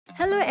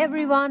Hello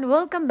everyone,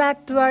 welcome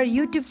back to our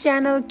YouTube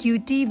channel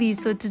QTV.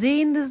 So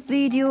today in this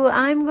video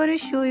I'm going to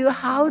show you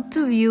how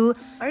to view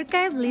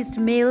archive list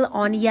mail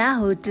on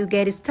Yahoo. To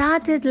get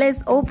started,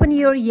 let's open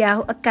your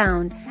Yahoo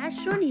account. As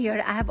shown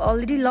here, I have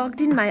already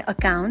logged in my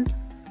account.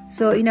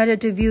 So in order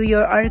to view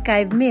your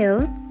archive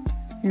mail,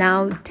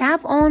 now tap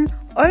on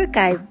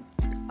archive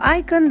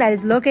icon that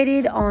is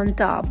located on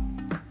top.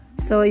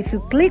 So if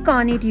you click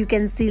on it, you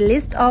can see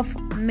list of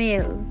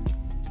mail.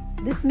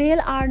 This mail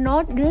are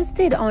not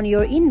listed on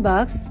your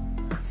inbox.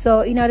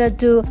 So in order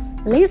to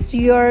list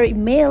your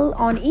mail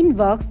on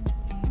inbox,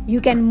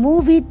 you can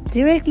move it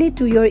directly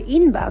to your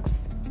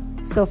inbox.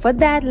 So for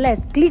that,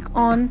 let's click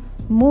on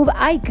move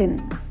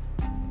icon.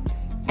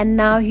 And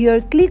now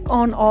here click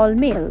on all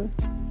mail.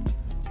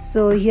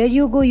 So here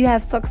you go, you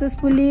have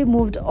successfully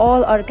moved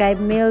all archive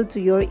mail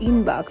to your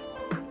inbox.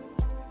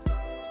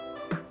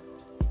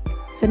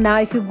 So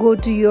now if you go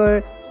to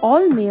your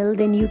all mail,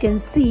 then you can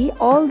see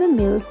all the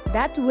mails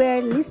that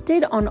were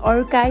listed on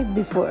archive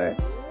before.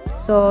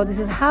 So this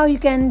is how you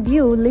can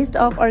view list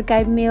of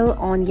archive mail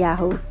on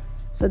Yahoo.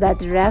 So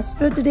that wraps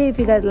for today. If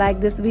you guys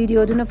like this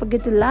video, do not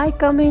forget to like,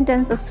 comment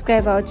and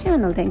subscribe our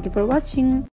channel. Thank you for watching.